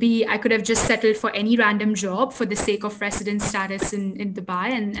out would be I could have just settled for any random job for the sake of resident status in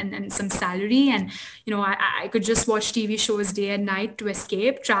Dubai and some salary. And, I could just watch TV shows day and night to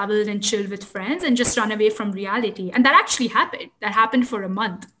escape, travel and chill with friends and just run away from reality. And that actually happened. That happened for a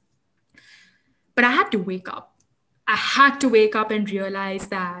month. But I had to wake up. I had to wake up and realize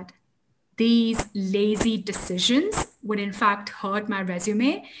that these lazy decisions would in fact hurt my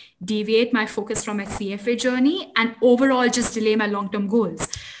resume, deviate my focus from my CFA journey, and overall just delay my long term goals.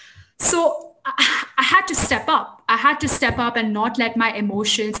 So I had to step up. I had to step up and not let my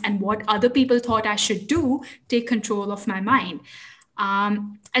emotions and what other people thought I should do take control of my mind.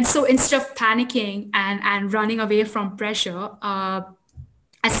 And so instead of panicking and running away from pressure,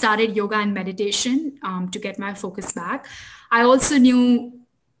 I started yoga and meditation to get my focus back. I also knew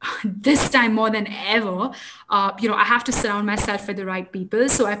this time more than ever, I have to surround myself with the right people.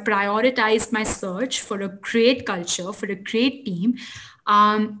 So I prioritized my search for a great culture, for a great team.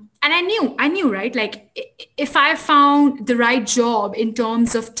 And I knew, right? Like if I found the right job in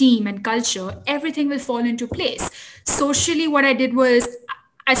terms of team and culture, everything will fall into place. Socially, what I did was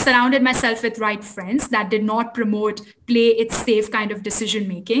I surrounded myself with right friends that did not promote play it safe kind of decision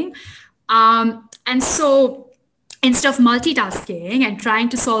making. And so instead of multitasking and trying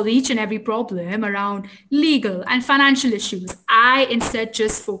to solve each and every problem around legal and financial issues, I instead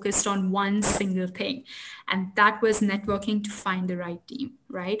just focused on one single thing. And that was networking to find the right team,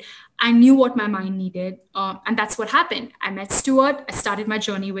 right? I knew what my mind needed. And that's what happened. I met Stuart. I started my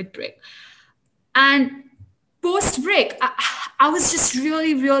journey with Brick. And post break, I was just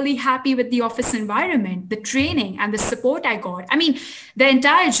really, really happy with the office environment, the training, and the support I got. I mean, the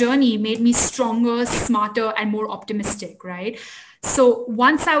entire journey made me stronger, smarter, and more optimistic, right? So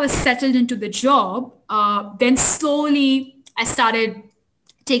once I was settled into the job, then slowly I started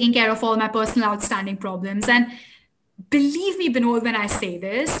taking care of all my personal outstanding problems. And believe me, Binod, when I say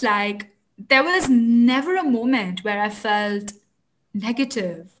this, there was never a moment where I felt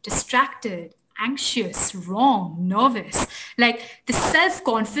negative, distracted, anxious, wrong, nervous. Like the self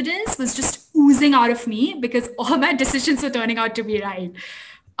confidence was just oozing out of me because all my decisions were turning out to be right.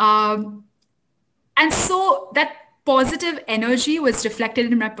 And so that positive energy was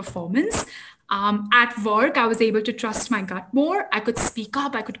reflected in my performance. At work, I was able to trust my gut more. I could speak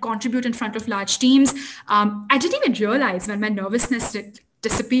up. I could contribute in front of large teams. I didn't even realize when my nervousness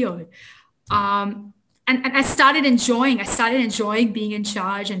disappeared. And I started enjoying being in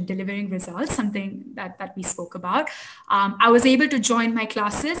charge and delivering results, something that we spoke about. I was able to join my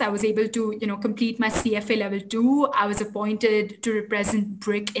classes. I was able to, complete my CFA level 2. I was appointed to represent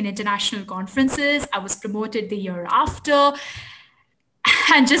BRIC in international conferences. I was promoted the year after.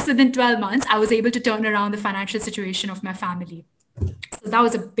 And just within 12 months, I was able to turn around the financial situation of my family. So that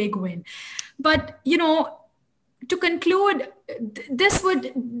was a big win. But, to conclude, this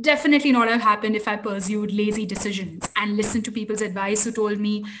would definitely not have happened if I pursued lazy decisions and listened to people's advice who told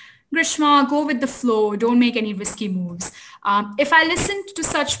me, Grishma, go with the flow, don't make any risky moves. If I listened to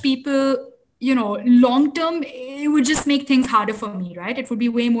such people, long term, it would just make things harder for me, right? It would be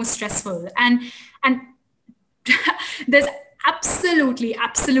way more stressful. And there's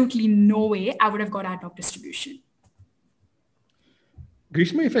absolutely no way I would have got ad hoc distribution.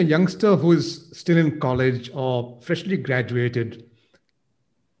 Grishma, if a youngster who is still in college or freshly graduated,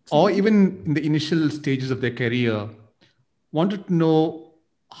 or even in the initial stages of their career, wanted to know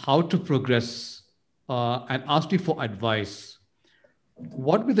how to progress and asked you for advice,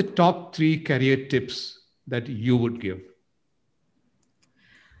 what would be the top 3 career tips that you would give?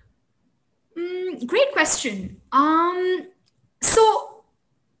 Great question. So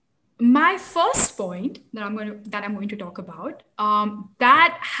my first point that I'm going to talk about,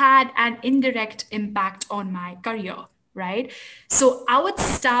 that had an indirect impact on my career, right? So I would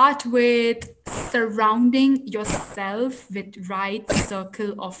start with surrounding yourself with right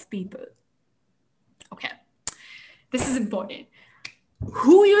circle of people. Okay, this is important.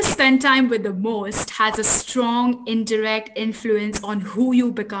 Who you spend time with the most has a strong indirect influence on who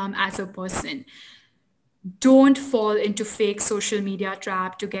you become as a person. Don't fall into fake social media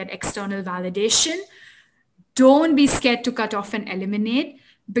trap to get external validation. Don't be scared to cut off and eliminate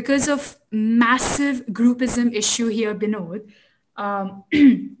because of massive groupism issue here, Binod.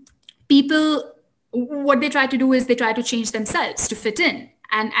 People, what they try to do is they try to change themselves to fit in.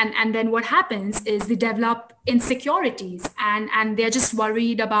 And then what happens is they develop insecurities and they're just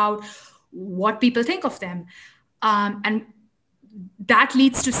worried about what people think of them. And that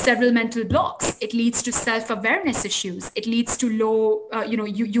leads to several mental blocks. It leads to self-awareness issues. It leads to low,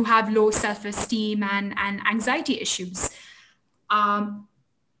 you have low self-esteem and anxiety issues.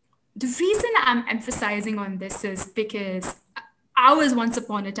 The reason I'm emphasizing on this is because I was once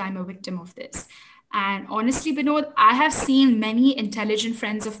upon a time a victim of this. And honestly, Binod, I have seen many intelligent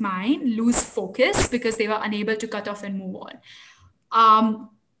friends of mine lose focus because they were unable to cut off and move on.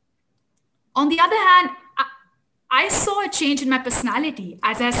 On the other hand, I saw a change in my personality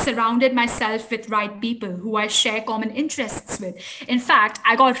as I surrounded myself with right people who I share common interests with. In fact,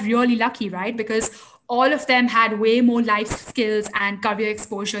 I got really lucky, right? Because all of them had way more life skills and career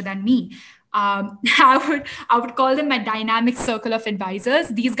exposure than me. I would call them my dynamic circle of advisors.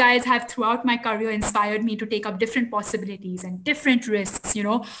 These guys have throughout my career inspired me to take up different possibilities and different risks,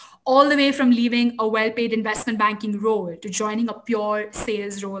 all the way from leaving a well-paid investment banking role to joining a pure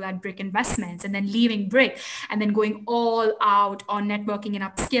sales role at BRIC Investments and then leaving BRIC and then going all out on networking and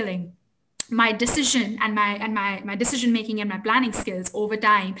upskilling. My decision and my decision making and my planning skills over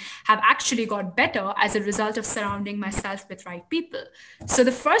time have actually got better as a result of surrounding myself with right people. So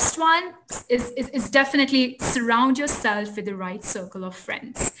the first one is definitely surround yourself with the right circle of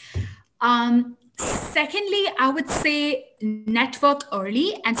friends. Secondly, I would say network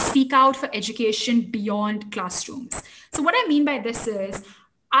early and seek out for education beyond classrooms. So what I mean by this is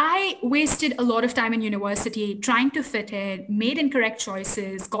I wasted a lot of time in university trying to fit in, made incorrect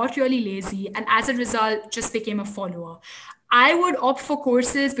choices, got really lazy, and as a result, just became a follower. I would opt for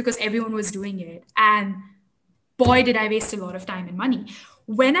courses because everyone was doing it. And boy, did I waste a lot of time and money.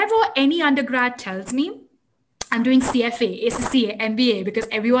 Whenever any undergrad tells me, I'm doing CFA, ACCA, MBA because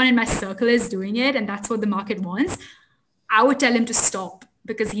everyone in my circle is doing it and that's what the market wants, I would tell him to stop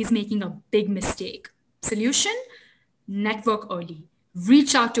because he's making a big mistake. Solution? Network early.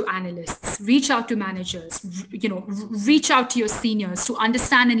 Reach out to analysts, reach out to managers, reach out to your seniors to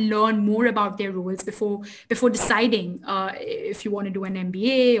understand and learn more about their roles before deciding if you want to do an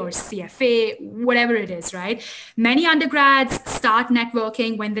MBA or CFA, whatever it is, right? Many undergrads start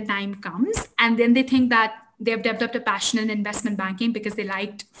networking when the time comes, and then they think that they've developed a passion in investment banking because they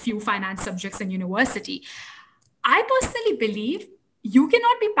liked few finance subjects in university. I personally believe you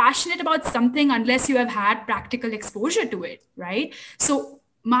cannot be passionate about something unless you have had practical exposure to it, right? So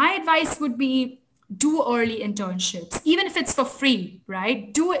my advice would be do early internships, even if it's for free,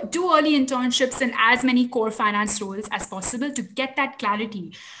 right? Do early internships in as many core finance roles as possible to get that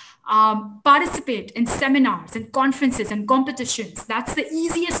clarity. Participate in seminars and conferences and competitions. That's the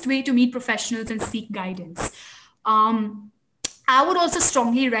easiest way to meet professionals and seek guidance. Um, I would also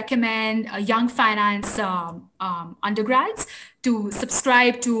strongly recommend young finance undergrads to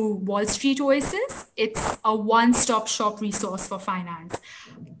subscribe to Wall Street Oasis. It's a one stop shop resource for finance.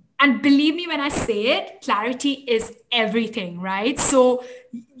 And believe me when I say it, clarity is everything, right? So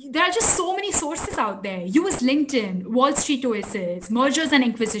there are just so many sources out there. Use LinkedIn, Wall Street Oasis, Mergers and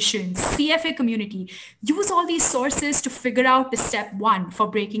Acquisitions, CFA community. Use all these sources to figure out the step one for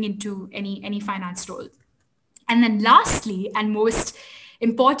breaking into any finance role. And then lastly, and most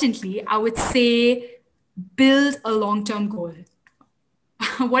importantly, I would say build a long-term goal.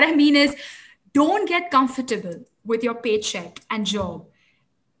 What I mean is don't get comfortable with your paycheck and job.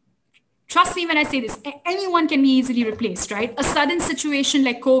 Trust me when I say this, anyone can be easily replaced, right? A sudden situation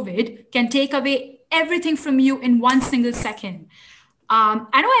like COVID can take away everything from you in one single second.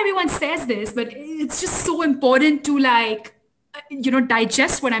 I know everyone says this, but it's just so important to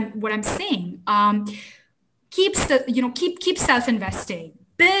digest what I'm saying. Keep self-investing,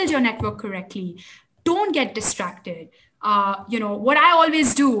 build your network correctly, don't get distracted. What I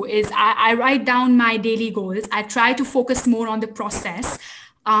always do is I write down my daily goals. I try to focus more on the process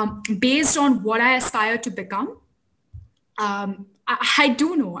based on what I aspire to become. I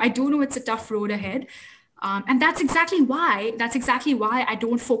do know it's a tough road ahead. And that's exactly why I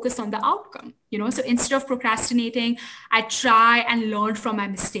don't focus on the outcome. So instead of procrastinating, I try and learn from my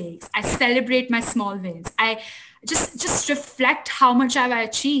mistakes. I celebrate my small wins. I just reflect how much have I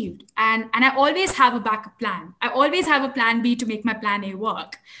achieved. And I always have a backup plan. I always have a plan B to make my plan A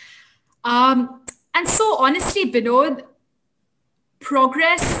work. And so honestly, Binod,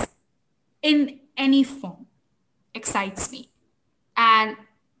 progress in any form excites me. And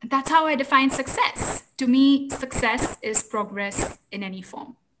that's how I define success. To me, success is progress in any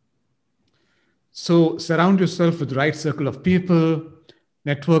form. So surround yourself with the right circle of people,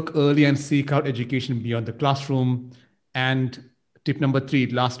 network early and seek out education beyond the classroom. And tip number 3,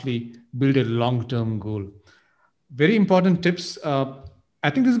 lastly, build a long-term goal. Very important tips. I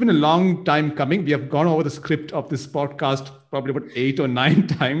think this has been a long time coming. We have gone over the script of this podcast probably about 8 or 9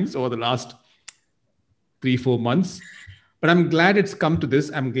 times over the last 3-4 months. But I'm glad it's come to this.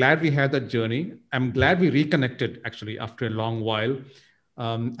 I'm glad we had that journey. I'm glad we reconnected actually after a long while,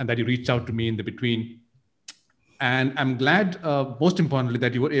 and that you reached out to me in the between. And I'm glad, most importantly,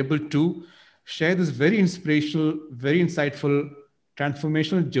 that you were able to share this very inspirational, very insightful,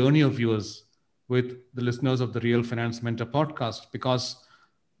 transformational journey of yours with the listeners of the Real Finance Mentor podcast, because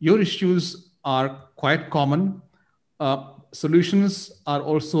your issues are quite common. Solutions are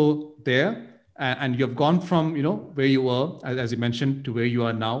also there. And you have gone from, where you were, as you mentioned, to where you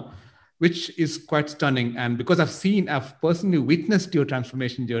are now, which is quite stunning. And because I've personally witnessed your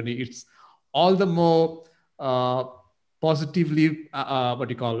transformation journey, it's all the more positively,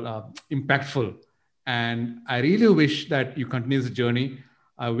 impactful. And I really wish that you continue this journey.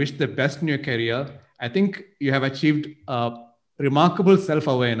 I wish the best in your career. I think you have achieved remarkable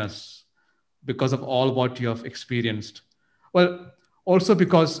self-awareness because of all what you have experienced. Well, also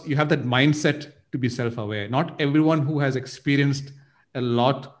because you have that mindset to be self-aware. Not everyone who has experienced a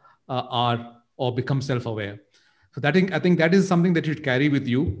lot are or become self-aware. So I think that is something that you should carry with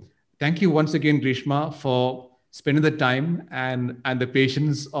you. Thank you once again, Grishma, for spending the time and the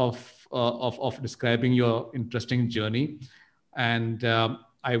patience of describing your interesting journey. And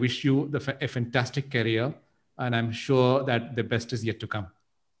I wish you a fantastic career, and I'm sure that the best is yet to come.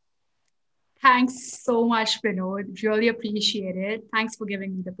 Thanks so much, Binod. Really appreciate it. Thanks for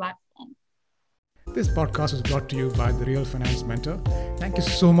giving me the platform. This podcast was brought to you by The Real Finance Mentor. Thank you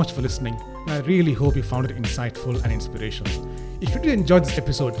so much for listening, and I really hope you found it insightful and inspirational. If you did enjoy this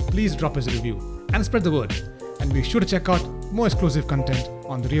episode, please drop us a review and spread the word. And be sure to check out more exclusive content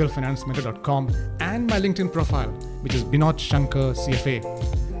on therealfinancementer.com and my LinkedIn profile, which is Binod Shankar CFA.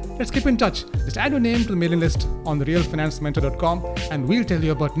 Let's keep in touch. Just add your name to the mailing list on therealfinancementer.com, and we'll tell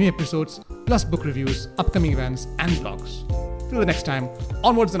you about new episodes, plus book reviews, upcoming events, and blogs. Till the next time,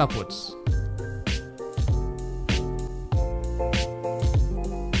 onwards and upwards.